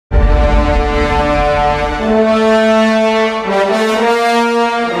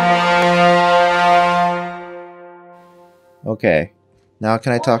Okay. Now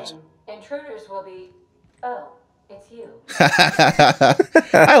can I talk to... Intruders will be... Oh, it's you.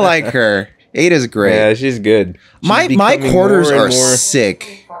 I like her. Ada's great. Yeah, she's good. She's My quarters more and are more...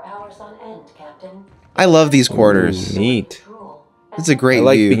 sick. For hours on end, Captain. I love these quarters. Ooh, neat. It's a great I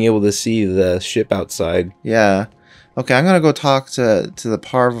like view. being able to see the ship outside. Yeah. Okay, I'm gonna go talk to the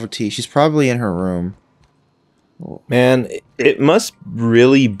Parvati. She's probably in her room. Man, it must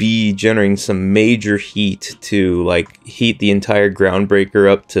really be generating some major heat to, like, heat the entire groundbreaker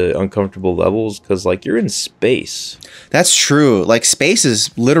up to uncomfortable levels, because, like, you're in space. That's true. Like, space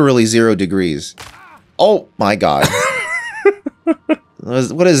is literally 0 degrees. Oh, my God.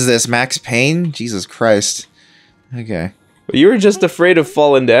 What is this, Max Payne? Jesus Christ. Okay. But you were just afraid of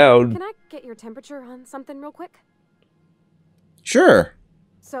falling down. Can I get your temperature on something real quick? Sure.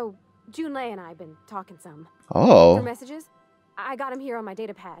 So, Junlei and I have been talking some. Oh. Through messages? I got him here on my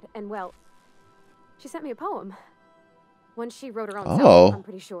data pad, and well, she sent me a poem. One she wrote her own self, I'm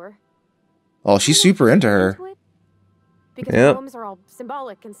pretty sure. Oh, she's super into her. Because poems are all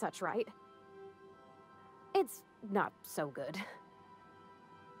symbolic and such, right? It's not so good.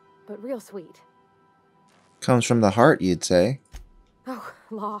 But real sweet. Comes from the heart, you'd say. Oh,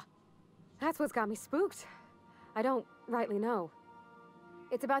 law. That's what's got me spooked. I don't rightly know.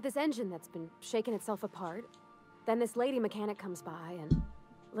 It's about this engine that's been shaking itself apart. Then this lady mechanic comes by and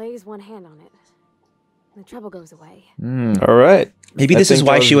lays one hand on it. And the trouble goes away. All right. Maybe this is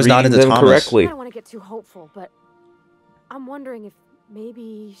why she was not into Thomas. Correctly. I don't want to get too hopeful, but I'm wondering if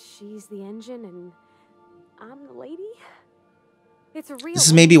maybe she's the engine and I'm the lady? It's a real... This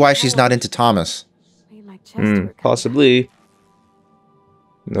is maybe why she's not into Thomas. Possibly.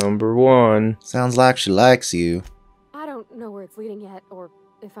 Number 1. Sounds like she likes you. I don't know where it's leading yet, or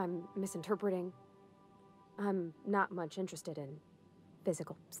if I'm misinterpreting. I'm not much interested in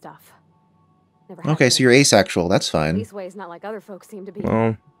physical stuff. Never Okay, so you're asexual. That's fine. These ways, not like other folks seem to be.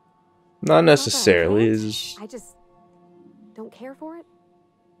 Well, not necessarily. I just don't care for it.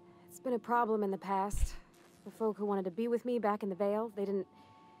 It's been a problem in the past. The folk who wanted to be with me back in the Vale,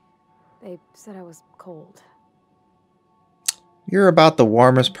 they said I was cold. You're about the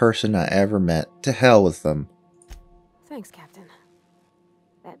warmest person I ever met. To hell with them. Thanks, Captain.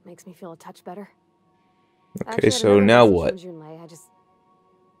 That makes me feel a touch better. Okay, so now what? I just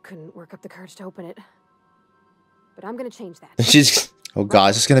couldn't work up the courage to open it. But I'm gonna change that. She's... Oh god,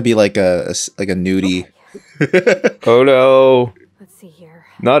 it's just gonna be like a nudie. Okay. Oh no. Let's see here.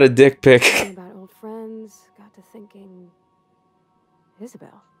 Not a dick pic. Thinking about old friends, got to thinking...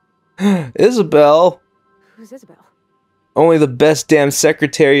 Isabel. Isabel? Who's Isabel? Only the best damn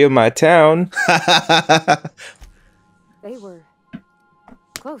secretary of my town. They were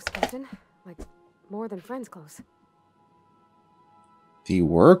close, Captain. Like, more than friends close. If you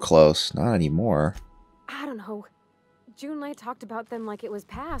were close, not anymore. I don't know. Junlei talked about them like it was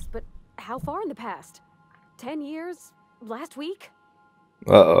past, but how far in the past? 10 years? Last week?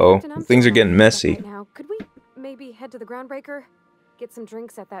 Uh-oh. Captain, Things are getting messy. Right now. Could we maybe head to the Groundbreaker? Get some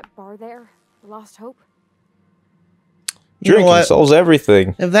drinks at that bar there? The Lost Hope? Drinking solves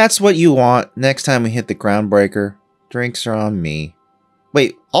everything. If that's what you want, next time we hit the Groundbreaker, drinks are on me.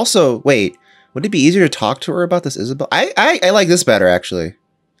 Wait, also, wait. Would it be easier to talk to her about this Isabel? I like this better, actually.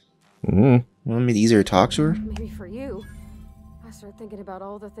 Want me to be easier to talk to her? Maybe for you. I start thinking about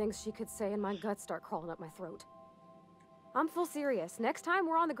all the things she could say and my guts start crawling up my throat. I'm full serious. Next time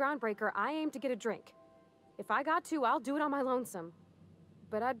we're on the Groundbreaker, I aim to get a drink. If I got to, I'll do it on my lonesome.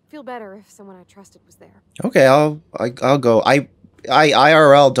 But I'd feel better if someone I trusted was there. Okay, I'll go. I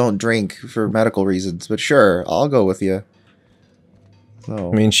IRL don't drink for medical reasons, but sure, I'll go with you.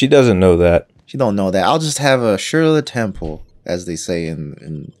 So, I mean, she doesn't know that. She don't know that. I'll just have a Shirley Temple, as they say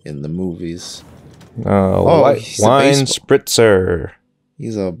in the movies. Wine spritzer.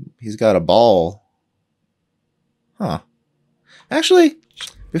 He's got a ball. Huh. Actually,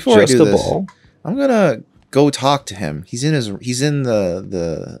 before I do this, I'm gonna go talk to him. He's in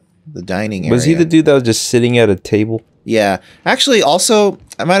the dining area. Was he the dude that was just sitting at a table? Yeah. Actually, also,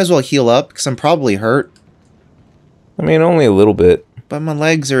 I might as well heal up because I'm probably hurt. I mean, only a little bit. But my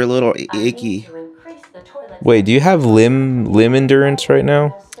legs are a little achy. Wait, do you have limb endurance right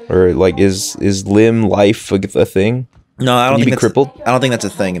now? Or like is limb life a thing? No, I don't think that's crippled. I don't think that's a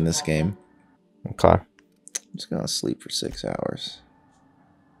thing in this game. Okay. I'm just gonna sleep for 6 hours.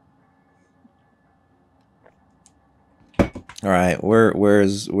 All right,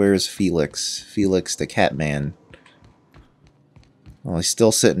 where's Felix? Felix the cat man. Oh, he's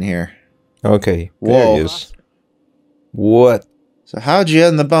still sitting here. Okay. Whoa. There he is. What? So how'd you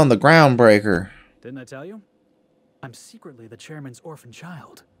end up on the Groundbreaker? Didn't I tell you? I'm secretly the chairman's orphan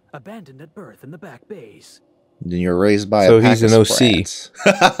child, abandoned at birth in the back bays. Then you're raised by So a pack he's an of OC. sprats.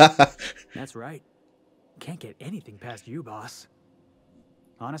 That's right. Can't get anything past you, boss.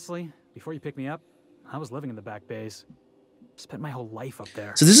 Honestly, before you picked me up, I was living in the back bays. Spent my whole life up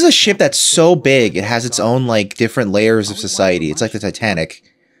there. So this is a ship that's so big, it has its own, like, different layers of society. It's like the Titanic.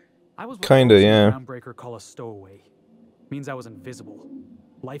 I was what Kinda, folks in the yeah. Groundbreaker call a stowaway. Means I was invisible.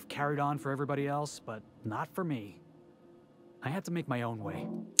 Life carried on for everybody else, but not for me. I had to make my own way.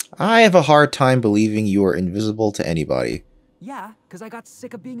 I have a hard time believing you are invisible to anybody. Yeah, because I got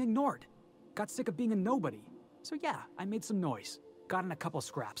sick of being ignored. Got sick of being a nobody. So yeah, I made some noise. Got in a couple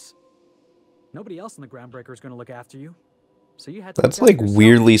scraps. Nobody else in the Groundbreaker is going to look after you. So you had to That's look like after yourself.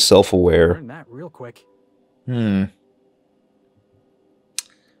 weirdly self-aware. Learned that real quick. Well,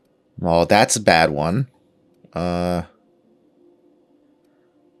 that's a bad one. You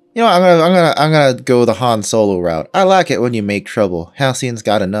know, I'm gonna go the Han Solo route. I like it when you make trouble. Halcyon's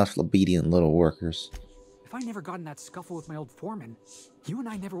got enough obedient little workers. If I never got in that scuffle with my old foreman, you and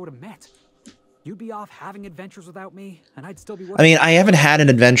I never would have met. You'd be off having adventures without me, and I'd still be working. I mean, I haven't had an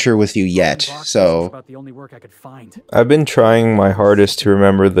adventure with you yet, so about the only work I could find. I've been trying my hardest to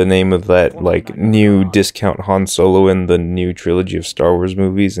remember the name of that, like, new discount Han Solo in the new trilogy of Star Wars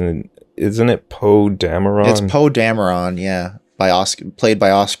movies, and isn't it Poe Dameron? It's Poe Dameron, yeah, played by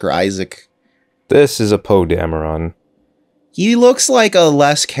Oscar Isaac. This is a Poe Dameron. He looks like a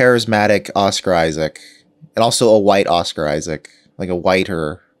less charismatic Oscar Isaac, and also a white Oscar Isaac, like a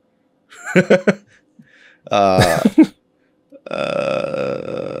whiter.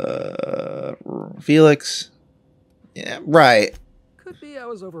 Felix. Yeah, right. Could be I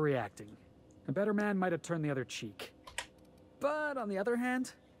was overreacting. A better man might have turned the other cheek. But on the other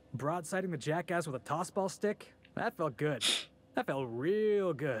hand, broadsiding the jackass with a tossball stick, that felt good. That felt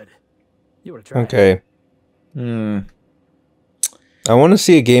real good. You would have tried. Okay. I want to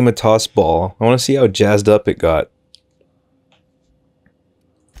see a game of toss ball. I want to see how jazzed up it got.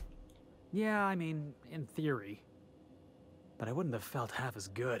 Yeah, I mean, in theory. But I wouldn't have felt half as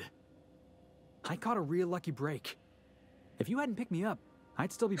good. I caught a real lucky break. If you hadn't picked me up,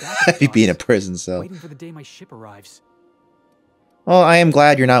 I'd still be back. You'd be in a prison cell. Waiting for the day my ship arrives. Well, I am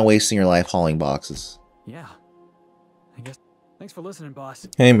glad you're not wasting your life hauling boxes. Yeah. I guess. Thanks for listening, boss.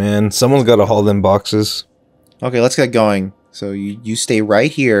 Hey man, someone's got to haul them boxes. Okay, let's get going. So you stay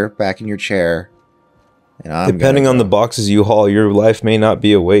right here, back in your chair. And I'm Depending on the boxes you haul, your life may not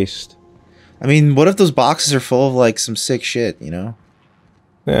be a waste. I mean, what if those boxes are full of, like, some sick shit, you know?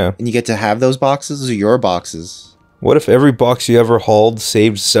 Yeah. And you get to have those boxes? Those are your boxes. What if every box you ever hauled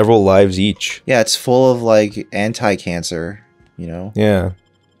saved several lives each? Yeah, it's full of, like, anti-cancer, you know? Yeah.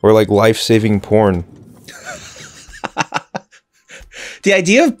 Or, like, life-saving porn. The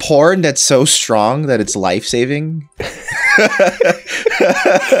idea of porn that's so strong that it's life-saving?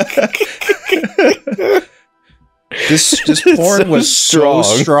 This porn was so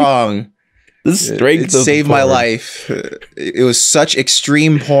strong. The strength It saved my life. It was such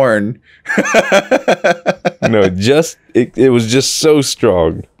extreme porn. No, it was just so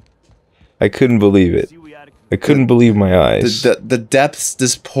strong. I couldn't believe it. I couldn't believe my eyes. The depths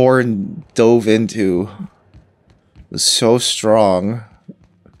this porn dove into was so strong.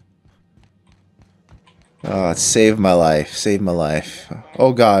 Oh, it saved my life. Saved my life.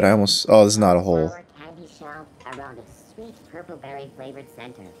 Oh god, I almost... Oh, this is not a hole.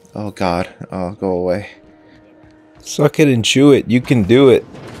 Oh god. Oh, go away. Suck it and chew it. You can do it.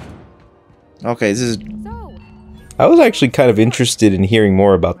 Okay, this is... I was actually kind of interested in hearing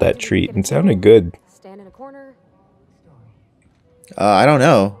more about that treat. It sounded good. Stand in a corner. I don't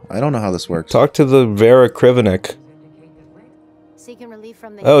know. I don't know how this works. Talk to the Vera Krivenek. Seeking relief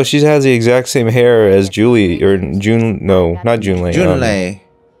from the Oh, she has the exact same hair as Julie, or June, no, not June Lei. Junlei.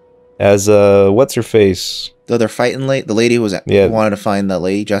 As, what's her face? Though they're fighting late. The lady who was Yeah. wanted to find that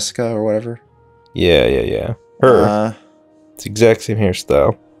lady, Jessica, or whatever. Yeah. Her. It's the exact same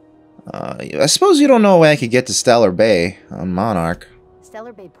hairstyle. I suppose you don't know a way I could get to Stellar Bay on Monarch.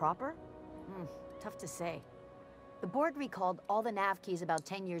 Stellar Bay proper? Tough to say. The board recalled all the nav keys about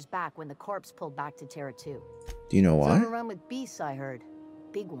 10 years back when the corpse pulled back to Terra 2. Do you know It's why? overrun with beasts, I heard.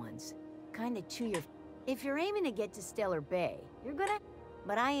 Big ones. Kinda chew your... If you're aiming to get to Stellar Bay, you're gonna...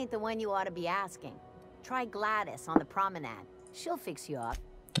 But I ain't the one you ought to be asking. Try Gladys on the promenade. She'll fix you up.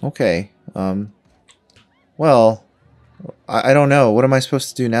 Okay. Well, I don't know. What am I supposed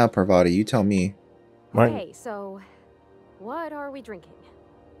to do now, Parvati? You tell me. Okay, so what are we drinking?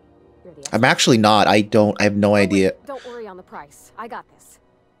 You're the I'm actually not. I have no idea. Wait, don't worry on the price. I got this.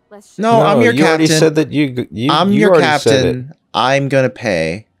 Let's No, I'm your you already captain. said that I'm you your already said it. captain. I'm gonna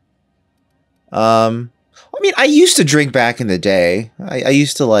pay. I mean, I used to drink back in the day. I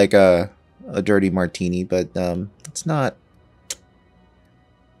used to like a dirty martini, but it's not.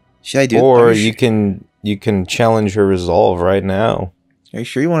 Should I do? Or you can challenge her resolve right now. Are you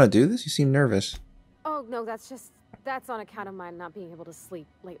sure you want to do this? You seem nervous. Oh no, that's on account of my not being able to sleep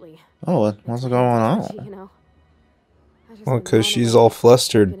lately. Oh, what's going on? You know. Well, because she's all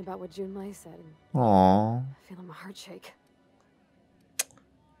flustered. About what Junlei said. Aww. Feeling my heart shake.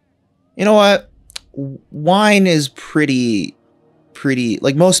 You know what? Wine is pretty.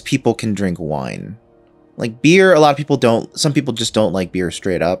 Like, most people can drink wine. Like, beer, a lot of people don't. Some people just don't like beer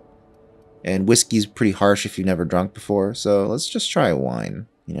straight up. And whiskey's pretty harsh if you've never drunk before. So let's just try wine,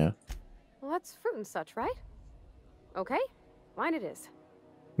 you know? Well, that's fruit and such, right? Okay, wine it is.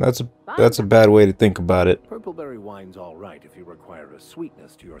 That's a bad way to think about it. Purpleberry wine's all right if you require a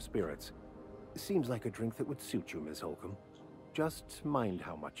sweetness to your spirits. Seems like a drink that would suit you, Miss Holcomb. Just mind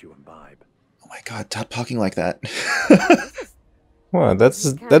how much you imbibe. Oh my god, stop talking like that. Well, that's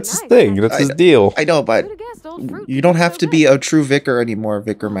his thing. That's his deal. I know, but you don't have to be a true vicar anymore,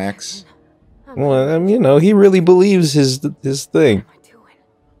 Vicar Max. Well, you know, he really believes his thing.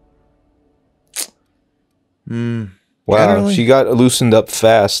 Wow, Generally, she got loosened up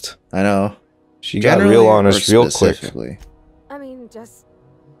fast. I know. She got real honest real quick. I mean, just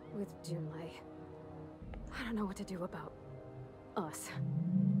with Junlei. I don't know what to do about us.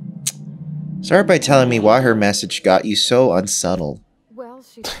 Start by telling me why her message got you so unsettled. Well,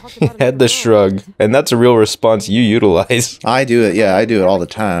 she talked about Had the shrug, and that's a real response you utilize. I do it, yeah, I do it all the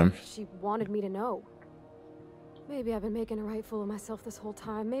time. She wanted me to know. Maybe I've been making a right fool of myself this whole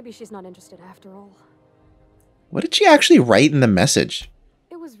time. Maybe she's not interested after all. What did she actually write in the message?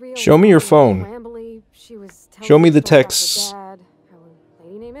 It was real. Show me your phone. She was Show me the about her texts. dad, how a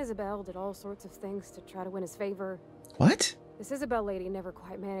lady named Isabel did all sorts of things to try to win his favor. What? This Isabel lady never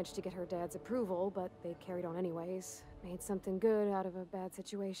quite managed to get her dad's approval, but they carried on anyways. Made something good out of a bad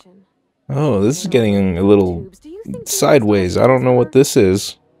situation. Oh, this is getting a little sideways. I don't know what this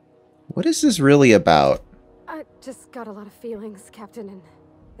is. What is this really about? I just got a lot of feelings, Captain, and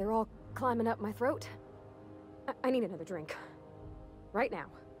they're all climbing up my throat. I need another drink. Right now.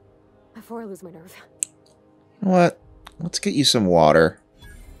 Before I lose my nerve. You know what? Let's get you some water.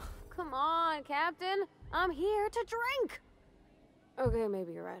 Come on, Captain. I'm here to drink. Okay,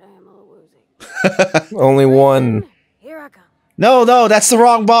 maybe you're right. I am a little woozy. Only one. Here I come. No, that's the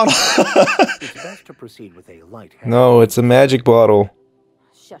wrong bottle. It's best to proceed with a light hand. No, it's a magic bottle.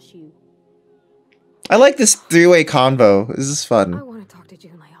 Shush you. I like this three-way convo. This is I fun. want to talk to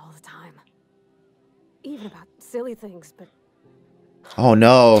Junlei all the time. Even about silly things, but Oh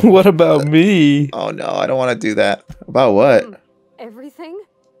no. What about me? Oh no, I don't want to do that. About what? everything?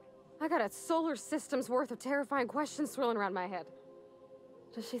 I got a solar system's worth of terrifying questions swirling around my head.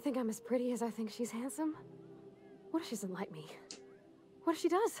 Does she think I'm as pretty as I think she's handsome? What if she doesn't like me? What if she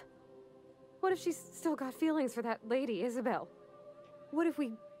does? What if she's still got feelings for that lady, Isabel? What if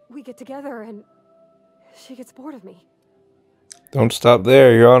we get together and she gets bored of me? Don't stop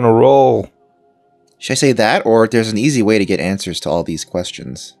there. You're on a roll. Should I say that, or there's an easy way to get answers to all these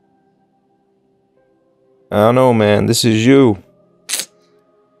questions? I don't know, man. This is you.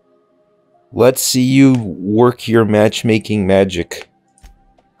 Let's see you work your matchmaking magic.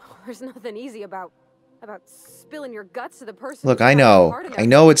 There's nothing easy about spilling your guts to the person. Look, who's I not know. hard enough. I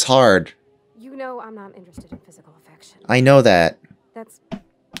know it's hard. You know I'm not interested in physical affection. I know that. That's...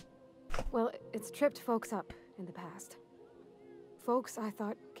 Well, it's tripped folks up in the past. Folks I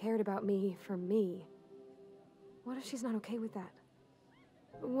thought cared about me for me. What if she's not okay with that?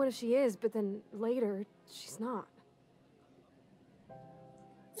 What if she is, but then later, she's not?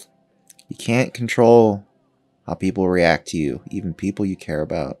 You can't control how people react to you, even people you care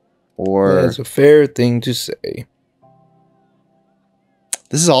about. Or... That's a fair thing to say.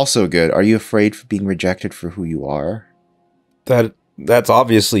 This is also good. Are you afraid of being rejected for who you are? That's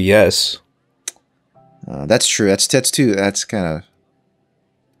obviously yes. That's true. That's too. That's kind of...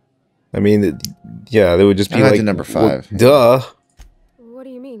 I mean, yeah, they would just be I got like to number 5. Well, duh. What do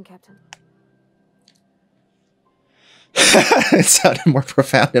you mean, Captain? It sounded more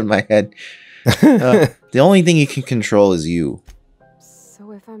profound in my head. The only thing you can control is you.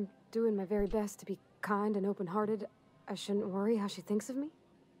 So if I'm doing my very best to be kind and open-hearted, I shouldn't worry how she thinks of me?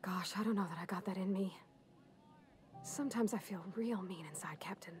 Gosh, I don't know that I got that in me. Sometimes I feel real mean inside,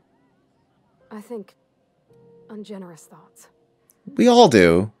 Captain. I think ungenerous thoughts. We all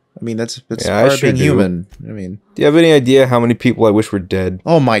do. I mean, that's Yeah, I part of sure being do. human. I mean, Do you have any idea how many people I wish were dead?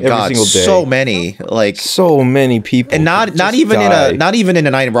 oh my god, single day. so many. Like, So many people. and not just even die. not even in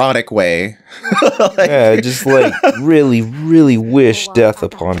an ironic way. Like, Yeah, just like really, really wish death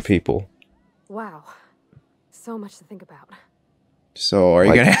upon people. Wow. So much to think about. So are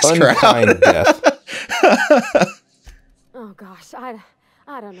you Like, gonna ask her unkind out? death. Oh gosh, I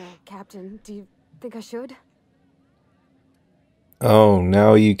don't know, Captain. Do you think I should? Oh,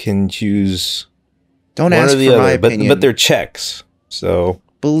 now you can choose Don't one ask or the for other, my opinion. but they're checks. So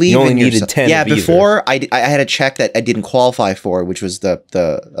Believe you only in needed yourself. 10 Yeah, of either. before I had a check that I didn't qualify for, which was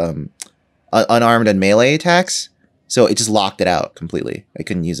the unarmed and melee attacks. So it just locked it out completely. I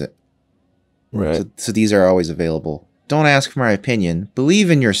couldn't use it. Right. So these are always available. Don't ask for my opinion.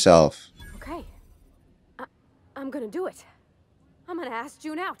 Believe in yourself. Okay. I'm gonna do it. I'm gonna ask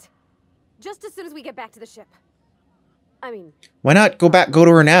June out. Just as soon as we get back to the ship. I mean, Why not go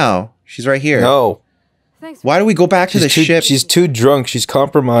to her now? She's right here. No. thanks. Why do we go back to the ship? She's too drunk. She's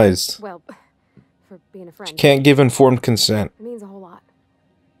compromised. Well, for being a friend. Can't give informed consent. It means a whole lot.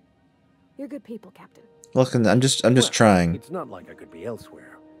 You're good people, Captain. Look, I'm just trying. It's not like I could be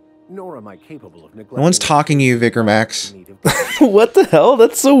elsewhere. Nor am I capable of neglecting. No one's talking to you, Vicar Max. What the hell?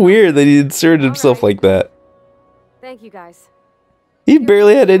 That's so weird that he inserted himself Alright. like that. Thank you guys. He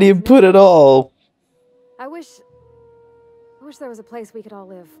barely had any input at all. I wish there was a place we could all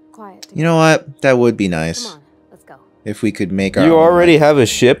live quiet. You know what? That would be nice. Come on, let's go. If we could make our You own already life. have a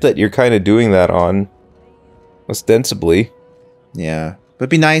ship that you're kind of doing that on. Ostensibly. Yeah. But it'd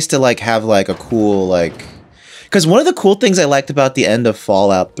be nice to like have like a cool like, because one of the cool things I liked about the end of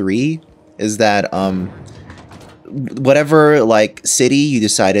Fallout 3 is that whatever like city you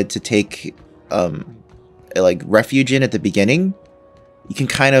decided to take like refuge in at the beginning, you can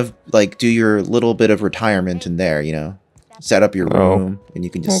kind of like do your little bit of retirement in there, you know, set up your room and you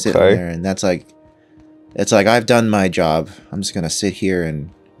can just sit in there, and that's like, it's like, I've done my job. I'm just gonna sit here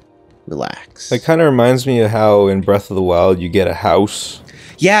and relax. It kind of reminds me of how in Breath of the Wild you get a house.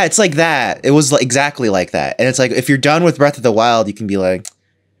 Yeah, it's like that. It was like exactly like that. And it's like, if you're done with Breath of the Wild, you can be like,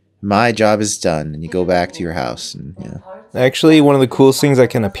 my job is done, and you go back to your house. And yeah, Actually, one of the coolest things that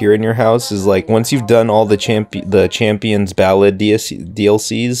can appear in your house is like once you've done all the Champions Ballad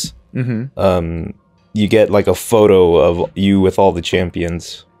DLCs, you get like a photo of you with all the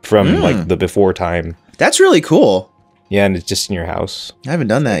champions from like the before time. that's really cool. Yeah, and it's just in your house. I haven't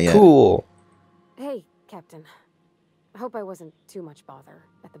done that yet. Cool. Hey, Captain. I hope I wasn't too much bother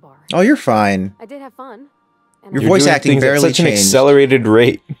at the bar. Oh, you're fine. I did have fun. And Your You're voice doing acting things at barely such an changed. accelerated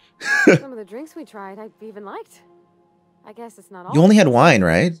rate. some of the drinks we tried, I even liked. I guess it's not all. You only had wine,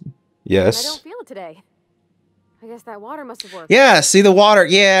 right? I don't Yes. feel it today. I guess that water must have worked. Yeah, see the water.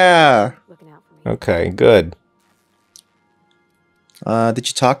 Yeah. Looking out for me. Okay, good. Did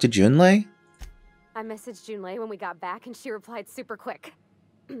you talk to Junlei? I messaged Junlei when we got back, and she replied super quick.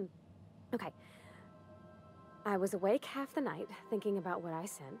 Okay. I was awake half the night, thinking about what I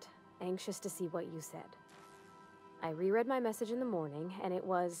sent, anxious to see what you said. I reread my message in the morning, and it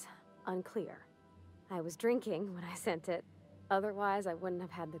was unclear. I was drinking when I sent it. Otherwise, I wouldn't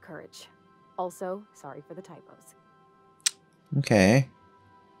have had the courage. Also, sorry for the typos. Okay.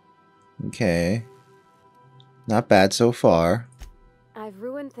 Okay. Not bad so far. I've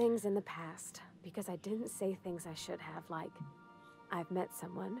ruined things in the past because I didn't say things I should have, like, I've met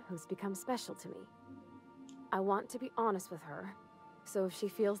someone who's become special to me. I want to be honest with her, so if she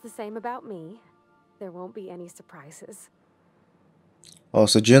feels the same about me, there won't be any surprises. Oh,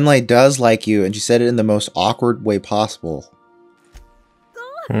 so Junlei does like you, and she said it in the most awkward way possible.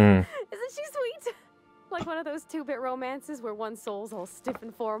 Isn't she sweet? Like one of those 2-bit romances where one soul's all stiff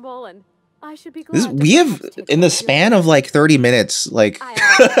and formal, and I should be glad. This, we have, in the span of like 30 minutes, like...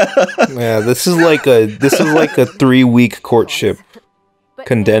 Yeah, this is like a 3-week courtship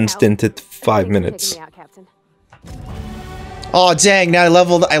condensed into 5 minutes. Oh, dang, now I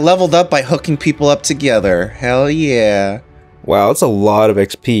leveled up by hooking people up together. Hell yeah. Wow, that's a lot of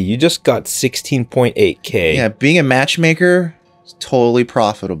XP. You just got 16.8k. Yeah, being a matchmaker is totally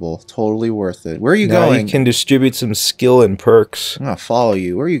profitable. Totally worth it. Where are you now going? you can distribute some skill and perks. I'm gonna follow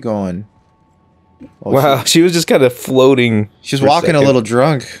you. Where are you going? Oh, Wow, she was just kind of floating. She's walking a little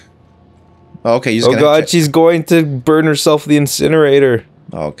drunk. Oh, okay, you're just Oh god, she's going to burn herself with the incinerator.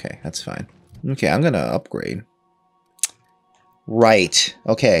 Okay, that's fine. Okay, I'm gonna upgrade. Right.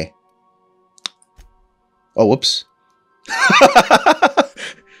 Okay. Oh, whoops.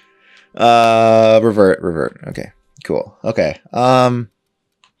 Revert. Okay, cool. Okay. So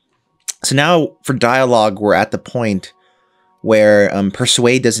now for dialogue, we're at the point where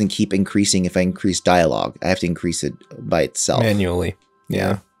persuade doesn't keep increasing if I increase dialogue. I have to increase it by itself. Manually.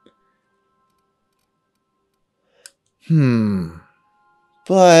 Yeah.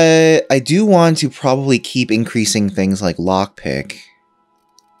 But I do want to probably keep increasing things like lockpick.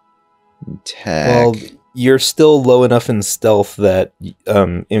 Tech. Well, you're still low enough in stealth that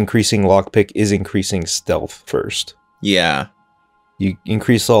increasing lockpick is increasing stealth first. Yeah. You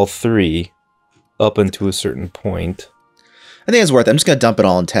increase all 3 up into a certain point. I think it's worth it. I'm just gonna dump it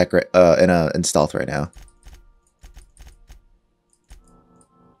all in tech, in stealth right now.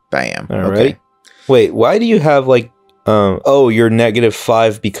 Bam. All okay. right. Wait, why do you have like? Oh, you're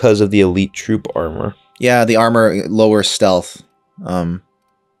 -5 because of the elite troop armor. Yeah, the armor lowers stealth.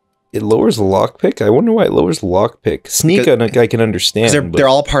 It lowers lockpick. I wonder why it lowers lockpick. Sneak, I can understand. They're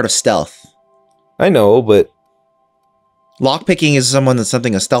all part of stealth. I know, but lockpicking is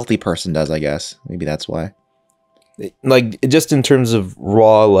something a stealthy person does. I guess maybe that's why. Like just in terms of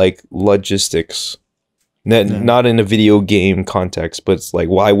raw like logistics. Not in a video game context, but it's like,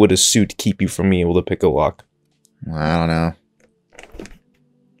 why would a suit keep you from being able to pick a lock? I don't know.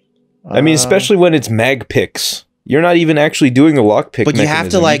 I mean, especially when it's mag picks. You're not even actually doing a lock pick. But you have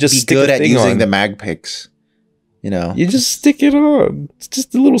to like be good at using the mag picks. You know, you just stick it on. It's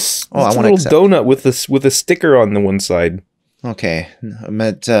just a little, donut with a sticker on the one side. Okay, I'm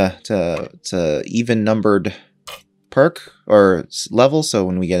at it's a even numbered perk or level. So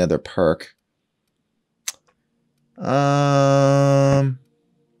when we get another perk.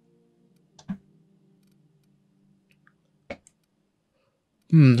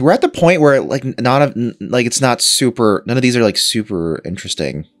 We're at the point where it's not super. None of these are like super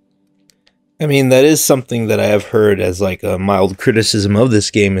interesting. I mean, that is something that I have heard as like a mild criticism of this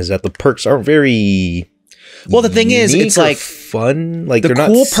game is that the perks aren't very. Well, the thing is, it's like fun. Like the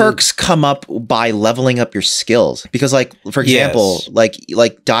cool perks come up by leveling up your skills. Because, like, for example,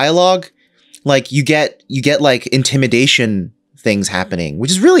 like dialogue. Like you get like intimidation things happening, which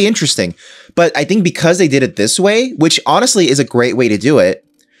is really interesting. But I think because they did it this way, which honestly is a great way to do it,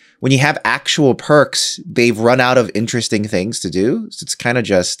 when you have actual perks, they've run out of interesting things to do. So it's kind of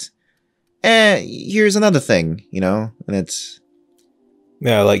just, here's another thing, you know? And it's...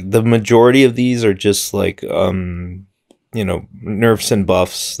 Yeah, like the majority of these are just like, you know, nerfs and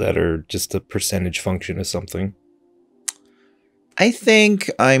buffs that are just a percentage function of something. I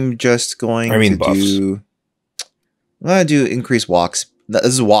think I'm just going to do increase walk. This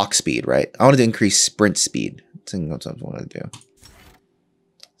is walk speed, right? I want to increase sprint speed. I think that's what I want to do.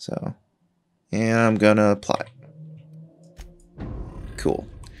 So, and I'm gonna apply. Cool,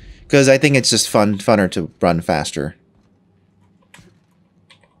 because I think it's just funner to run faster.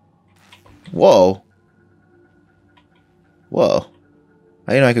 Whoa, whoa!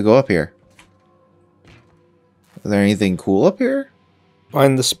 I didn't know I could go up here. Is there anything cool up here?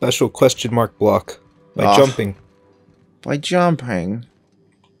 Find the special question mark block by jumping. By jumping.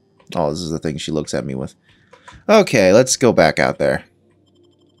 Oh, this is the thing she looks at me with. Okay, let's go back out there.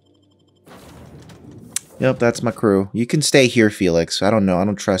 Yep, that's my crew. You can stay here, Felix. I don't know. I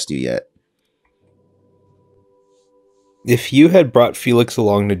don't trust you yet. If you had brought Felix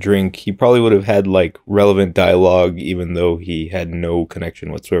along to drink, he probably would have had, like, relevant dialogue, even though he had no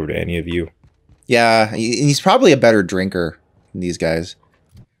connection whatsoever to any of you. Yeah, he's probably a better drinker than these guys.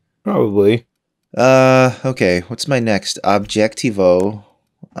 Probably. Okay, what's my next? Objectivo.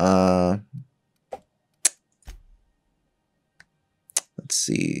 Let's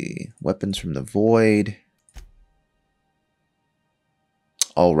see. Weapons from the Void.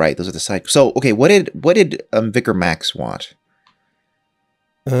 All right, those are the side. So, okay, what did Vicar Max want?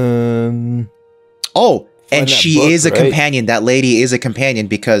 Oh, and she is a companion. That lady is a companion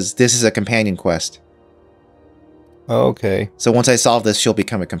because this is a companion quest. Oh, okay. So once I solve this, she'll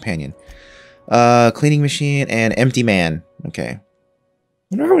become a companion. Cleaning machine and empty man. Okay. I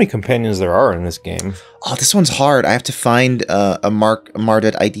wonder how many companions there are in this game. Oh, this one's hard. I have to find a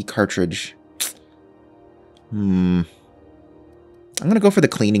Marded ID cartridge. I'm gonna go for the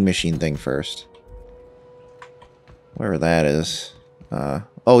cleaning machine thing first. Wherever that is.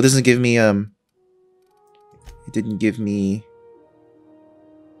 Oh, it doesn't give me it didn't give me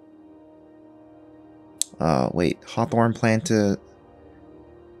wait, Hawthorne plant to...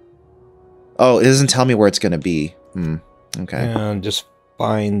 Oh, it doesn't tell me where it's gonna be. Okay. Yeah, just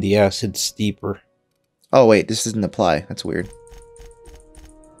find the acid steeper. Oh wait, this doesn't apply. That's weird.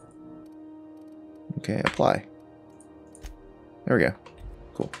 Okay, apply. There we go.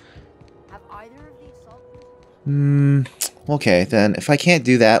 Cool. Have either of these Okay, then if I can't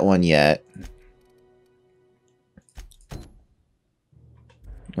do that one yet.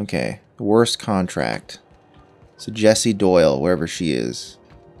 Okay, worst contract. So Jessie Doyle, wherever she is.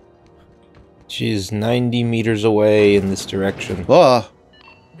 She's 90 meters away in this direction. Whoa!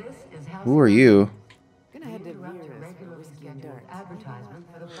 Who are you?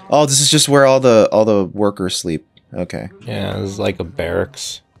 Oh, this is just where all the workers sleep. Okay. Yeah, it's like a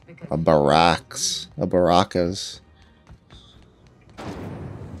barracks. A barracks. A baracas.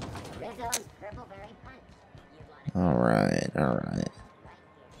 Alright, alright.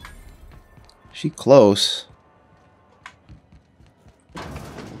 She close.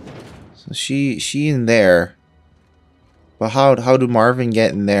 So she in there. But how do Marvin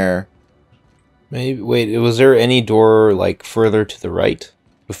get in there? Maybe wait, was there any door like further to the right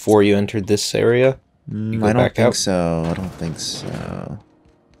before you entered this area? I don't think so. I don't think so.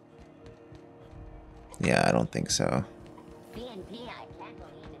 Yeah, I don't think so.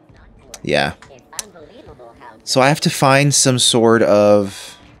 Yeah. So I have to find some sort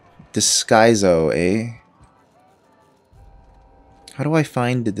of disguiso, eh? How do I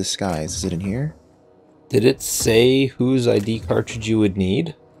find the disguise? Is it in here? Did it say whose ID cartridge you would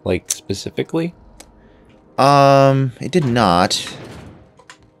need? Like, specifically? It did not.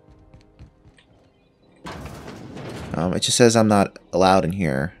 It just says I'm not allowed in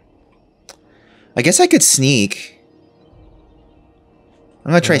here. I guess I could sneak.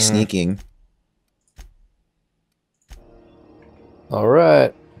 I'm gonna try sneaking.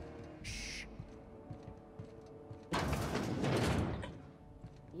 Alright.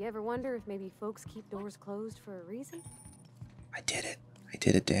 You ever wonder if maybe folks keep doors closed for a reason? I did it. I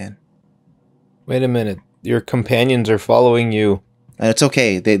did it, Dan. Wait a minute. Your companions are following you. And it's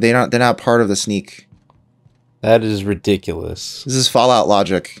okay. They're not part of the sneak. That is ridiculous. This is Fallout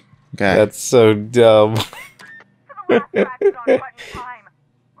logic. Okay. That's so dumb. For the last practice on button time.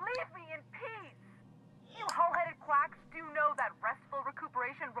 Leave me in peace. You hull-headed quacks do know that restful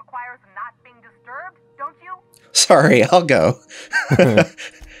recuperation requires not being disturbed, don't you? Sorry, I'll go.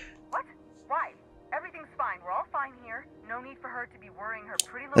 What? Why? Everything's fine. We're all fine here. No need for her to be worrying her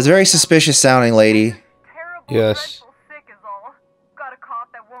pretty little... That's very suspicious sounding, lady. Terrible, Yes. dreadful sick is all. Got a cough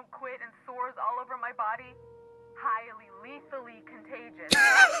that won't quit and sores all over my body. Highly lethally contagious.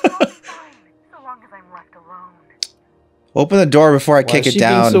 I'll be fine, so long as I'm left alone. Open the door before I kick it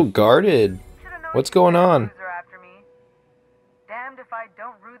down. Why is she being so guarded? What's going on? After me. Damned if I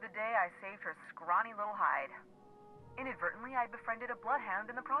don't rue the day I saved her scrawny little hide. Inadvertently, I befriended a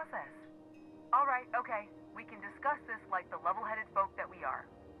bloodhound in the process. Alright, okay. We can discuss this like the level-headed folk that we are.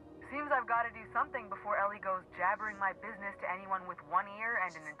 Seems I've got to do something before Ellie goes jabbering my business to anyone with one ear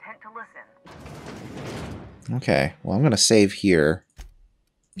and an intent to listen. Okay, well, I'm gonna save here.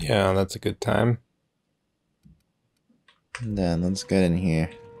 Yeah, that's a good time. And then let's get in here.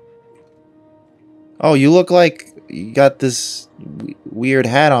 Oh, you look like you got this weird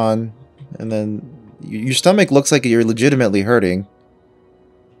hat on, and then your stomach looks like you're legitimately hurting.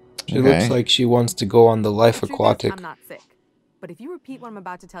 She looks like she wants to go on the life aquatic. I'm not sick, but if you repeat what I'm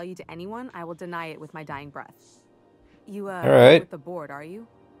about to tell you to anyone, I will deny it with my dying breath. You all right. With the board, are you?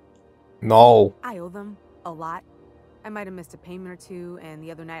 No. I owe them a lot. I might have missed a payment or two, and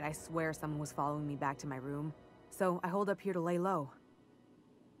the other night I swear someone was following me back to my room. So I hold up here to lay low.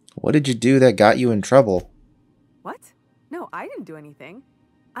 What did you do that got you in trouble? What? No, I didn't do anything.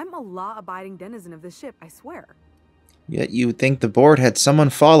 I'm a law-abiding denizen of this ship, I swear. Yet you would think the board had someone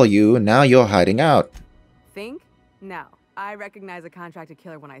follow you, and now you're hiding out. Think? No. I recognize a contracted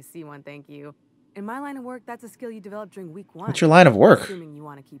killer when I see one, thank you. In my line of work, that's a skill you develop during week 1. What's your line of work? Assuming you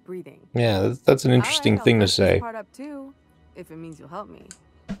want to keep breathing. Yeah, that's an interesting thing to say. Part up too, if it means you'll help me.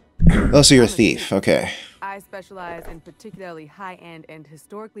 Oh, so you're a thief. Okay. I specialize in particularly high-end and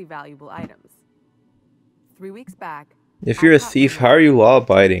historically valuable items. 3 weeks back, If you're a thief, how are you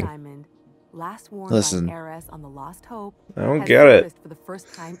law-abiding? Diamond, last worn Listen. by an heiress on the Lost Hope, I don't has get it. surfaced for the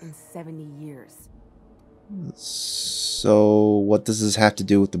first time in 70 years. So, what does this have to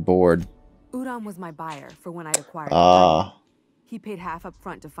do with the board? Udon was my buyer for when I'd acquired the diamond. He paid half up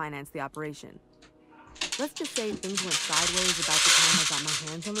front to finance the operation. Let's just say things went sideways about the time I got my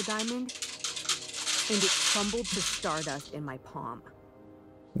hands on the diamond, and it crumbled to stardust in my palm.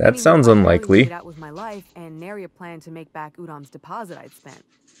 That sounds unlikely. I made out with my life, and nary a plan to make back Udom's deposit I'd spent.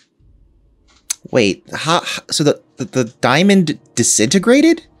 Wait, so the diamond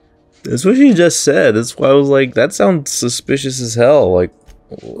disintegrated? That's what she just said. That's why I was like, that sounds suspicious as hell. Like,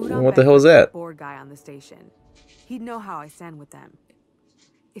 what the hell is that? Board guy on the station. He'd know how I stand with them.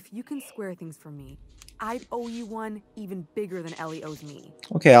 If you can square things for me, I'd owe you one even bigger than Ellie owes me.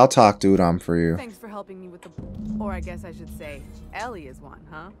 Okay, I'll talk to Udom for you. Thanks for helping me with the... Or I guess I should say, Ellie is one,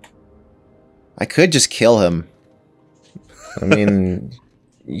 huh? I could just kill him. I mean,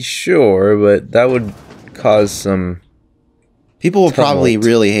 sure, but that would cause some... People will probably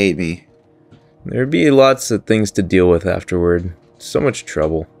really hate me. There'd be lots of things to deal with afterward. So much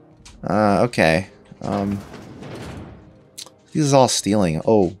trouble. Okay. This is all stealing.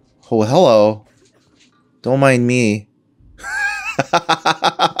 Oh, hello. Don't mind me.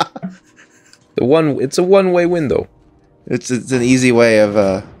 It's a one-way window. It's an easy way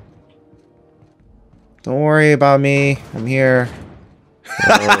of, don't worry about me. I'm here.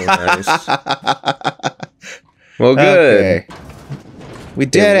 Oh, nice. Well, good. Okay. We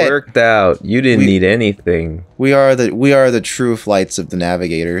did it. It worked out. You didn't need anything. We are the true flights of the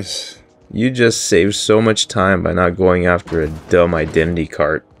navigators. You just saved so much time by not going after a dumb identity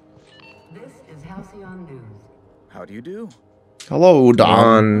cart. This is Halcyon News. How do you do? Hello,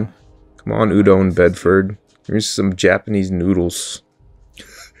 Udon. Come on, Udon Bedford. Here's some Japanese noodles.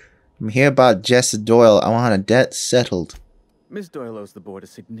 I'm here about Jess Doyle. I want a debt settled. Miss Doyle owes the board a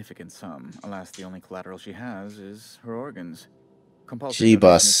significant sum. Alas, the only collateral she has is her organs.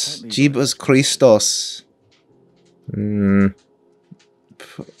 Jeebus. Jeebus Christos.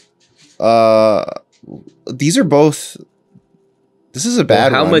 These are both... This is a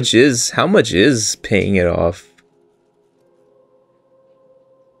bad one. How much is paying it off?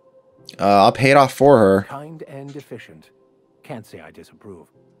 I'll pay it off for her. Kind and efficient. Can't say I disapprove.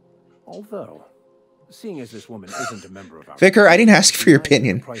 Although, seeing as this woman isn't a member of our... Vicar, I didn't ask for your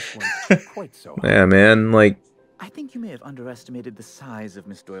opinion. Yeah, man, like... I think you may have underestimated the size of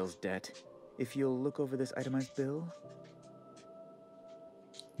Miss Doyle's debt. If you'll look over this itemized bill...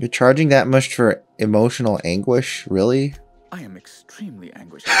 You're charging that much for emotional anguish? Really? I am extremely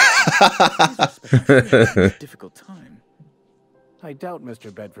anguished. It's a difficult time. I doubt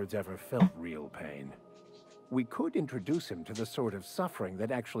Mr. Bedford's ever felt real pain. We could introduce him to the sort of suffering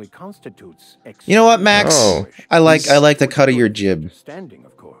that actually constitutes... You know what, Max? I like the cut of your jib. Standing,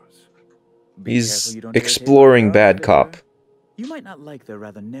 of course. He's exploring bad cop. You might not like their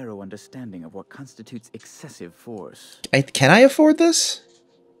rather narrow understanding of what constitutes excessive force. Can I afford this?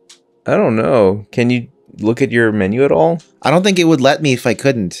 I don't know. Can you look at your menu at all? I don't think it would let me if I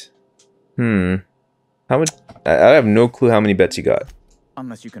couldn't. How much? I have no clue how many bets you got.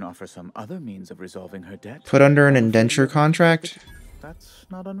 Unless you can offer some other means of resolving her debt. Put under an indenture contract? That's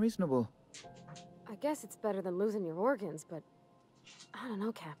not unreasonable. I guess it's better than losing your organs, but I don't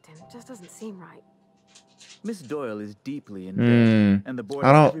know, Captain. It just doesn't seem right. Miss Doyle is deeply in debt, and the board...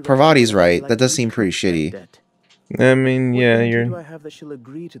 I don't... Pravati's right. That does seem pretty shitty. I mean, yeah, you're... do I have that she'll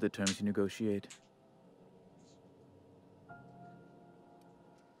agree to the terms you negotiate?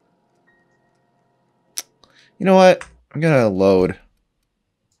 You know what? I'm gonna load.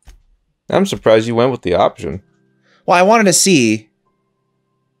 I'm surprised you went with the option. Well, I wanted to see.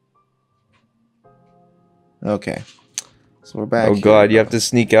 Okay. So we're back. Oh god, you have to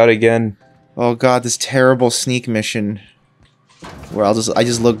sneak out again. Oh god, this terrible sneak mission. Where I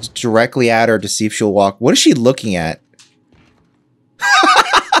just looked directly at her to see if she'll walk. What is she looking at?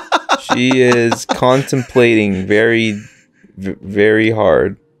 She is contemplating very, very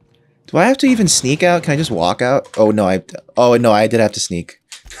hard. Do I have to even sneak out? Can I just walk out? Oh no, I did have to sneak.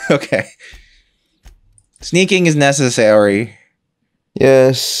 Okay. Sneaking is necessary.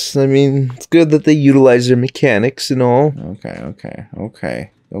 Yes, I mean, it's good that they utilize their mechanics and all.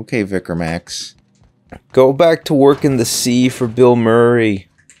 Okay, Vicar Max. Go back to work in the sea for Bill Murray.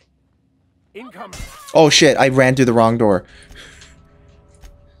 Income. Oh shit, I ran through the wrong door.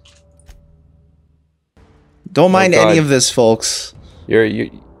 Don't mind any of this, folks.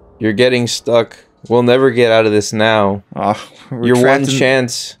 You're getting stuck. We'll never get out of this now. Your one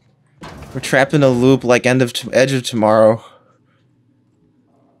chance. We're trapped in a loop like Edge of Tomorrow.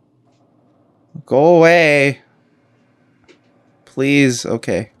 Go away. Please.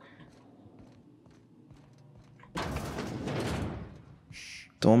 Okay.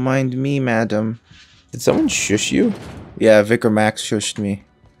 Don't mind me, madam. Did someone shush you? Yeah, Vicar Max shushed me.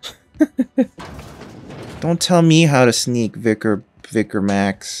 Don't tell me how to sneak, Vicar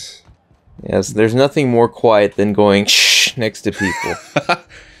Max. Yes, there's nothing more quiet than going shh next to people.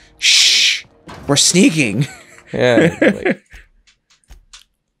 Shh! We're sneaking! Yeah. Like...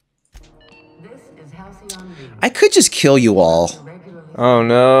 I could just kill you all. Oh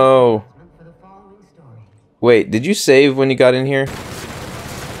no. Wait, did you save when you got in here?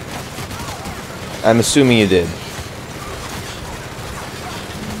 I'm assuming you did.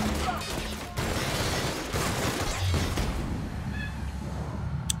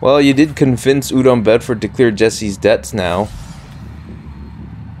 Well, you did convince Udon Bedford to clear Jesse's debts now.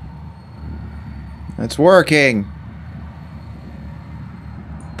 It's working.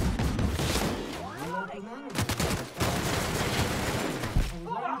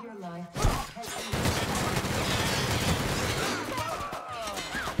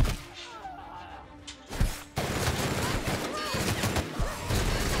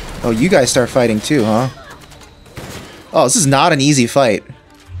 Oh, you guys start fighting too, huh? Oh, this is not an easy fight.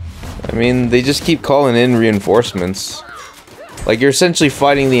 I mean, they just keep calling in reinforcements. Like, you're essentially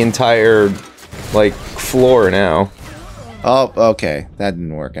fighting the entire, like, floor now. Oh, okay. That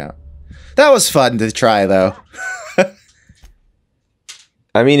didn't work out. That was fun to try, though.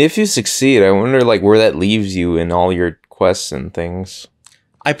 I mean, if you succeed, I wonder like where that leaves you in all your quests and things.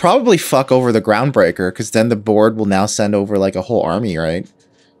 I probably fuck over the groundbreaker, because then the board will now send over like a whole army, right?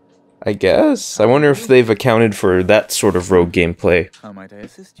 I guess. I wonder if they've accounted for that sort of rogue gameplay. How might I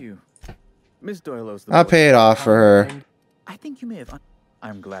assist you? Miss Doyle owes the I'll board. pay it off for her. I think you may have...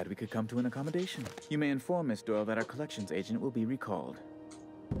 I'm glad we could come to an accommodation. You may inform Miss Doyle that our collections agent will be recalled.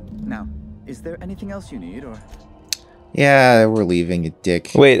 Now, is there anything else you need, or... Yeah, we're leaving, you dick.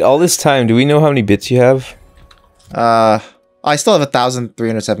 Wait, all this time, do we know how many bits you have? I still have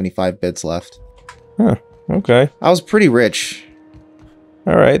 1,375 bits left. Huh, okay. I was pretty rich.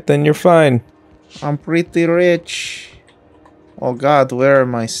 Alright, then you're fine. I'm pretty rich. Oh god, where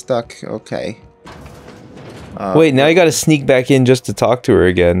am I stuck? Okay. Wait, now you gotta sneak back in just to talk to her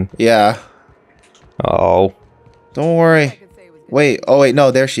again. Yeah. Oh. Don't worry. Wait, oh wait,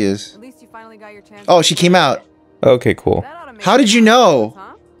 no, there she is. At least you finally got your chance. Oh, she came out. Okay, cool. How did you know?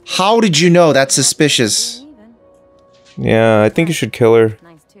 How did you know? That's suspicious. Yeah, I think you should kill her.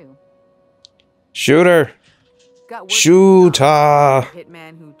 Nice too. Shoot her! Got word Shoot from her! the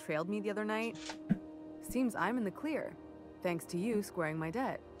hitman who trailed me the other night. Seems I'm in the clear, thanks to you squaring my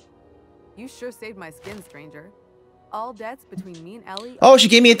debt. You sure saved my skin, stranger. All debts between me and Ellie. Oh, she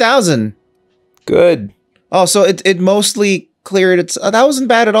gave me 1,000. Good. Oh, so it mostly cleared its... that wasn't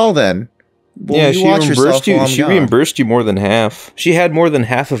bad at all then. Well, Yeah, you she watch reimbursed yourself while you. I'm She gone. reimbursed you more than half. She had more than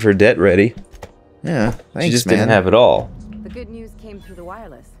half of her debt ready. Yeah, thanks, She just man. didn't have it all. The good news came through the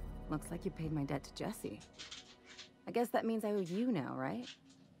wireless. Looks like you paid my debt to Jesse. I guess that means I owe you now, right?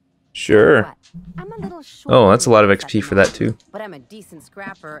 Sure. What? I'm a little short Oh, that's a lot of on XP for that too. but I'm a decent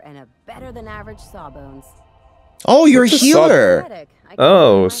scrapper and a better than average sawbones. Oh, you're a What's a healer.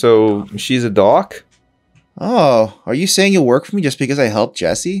 Oh, so she's a doc? Oh, are you saying you'll work for me just because I helped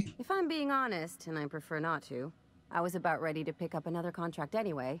Jesse? If I'm being honest, and I prefer not to, I was about ready to pick up another contract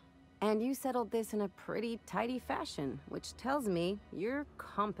anyway. And you settled this in a pretty tidy fashion, which tells me you're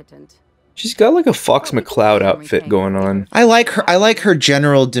competent. She's got like a Fox McCloud outfit going on. I like her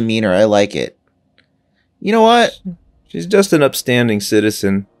general demeanor. I like it. You know what? She's just an upstanding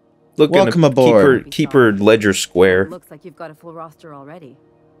citizen. Looking Welcome to aboard. Keep her ledger square. Looks like you've got a full roster already.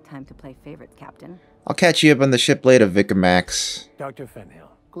 Time to play favorites, Captain. I'll catch you up on the ship later, Vicar Max. Dr. Fenhill,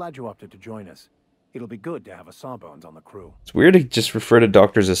 glad you opted to join us. It'll be good to have a Sawbones on the crew. It's weird to just refer to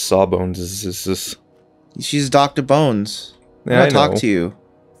doctors as sawbones. Is this? She's Dr. Bones. I Yeah, want to I talk know. to you.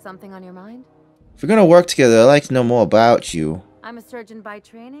 Something on your mind? If we're gonna work together, I'd like to know more about you. I'm a surgeon by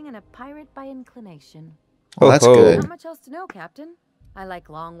training and a pirate by inclination. Oh, that's Ho-ho. good. Not much else to know, Captain. I like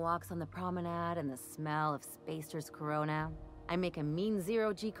long walks on the promenade and the smell of Spacer's Corona. I make a mean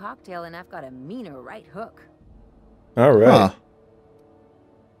zero-G cocktail and I've got a meaner right hook. All right. Huh.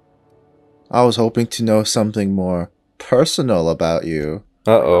 I was hoping to know something more personal about you.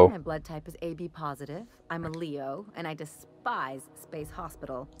 Uh-oh. My blood type is AB positive. I'm a Leo, and I despise Space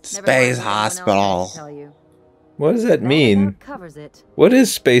Hospital. Never Space mind what anyone else Hospital. has to tell you. What does that That mean? about covers it. What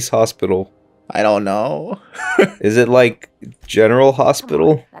is Space Hospital? I don't know. Is it like General Come on,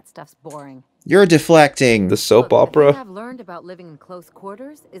 Hospital? that stuff's boring. You're deflecting. The soap Look, the thing opera? I've learned about living in close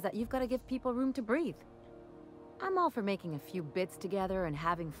quarters is that you've got to give people room to breathe. I'm all for making a few bits together and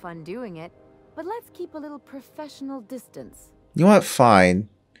having fun doing it, but let's keep a little professional distance. You know what? Fine.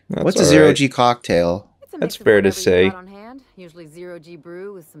 That's What's a all zero-G cocktail? It's a That's mix of fair to whatever you've say. got on hand. Usually zero-G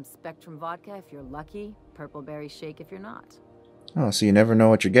brew with some Spectrum vodka if you're lucky, purple berry shake if you're not. Oh, so you never know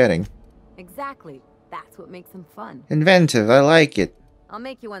what you're getting. Exactly. That's what makes them fun. Inventive. I like it. I'll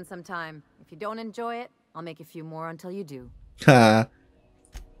make you one sometime. If you don't enjoy it, I'll make a few more until you do. Ha.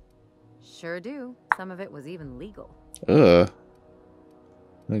 Sure do. Some of it was even legal. Ugh.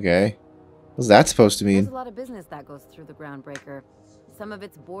 Okay. What's that supposed to There's mean? a lot of business that goes through the Groundbreaker. Some of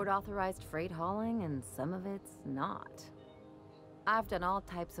it's board-authorized freight hauling, and some of it's not. I've done all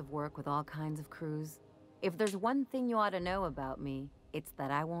types of work with all kinds of crews. If there's one thing you ought to know about me, it's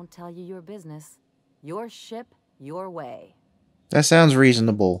that I won't tell you your business. Your ship, your way. That sounds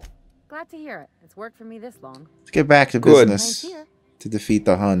reasonable. Glad to hear it. It's worked for me this long. Let's get back to Good. business. Right here. To defeat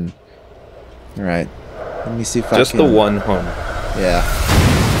the Hun. Alright. Let me see if I Just can... the one Hun. Yeah.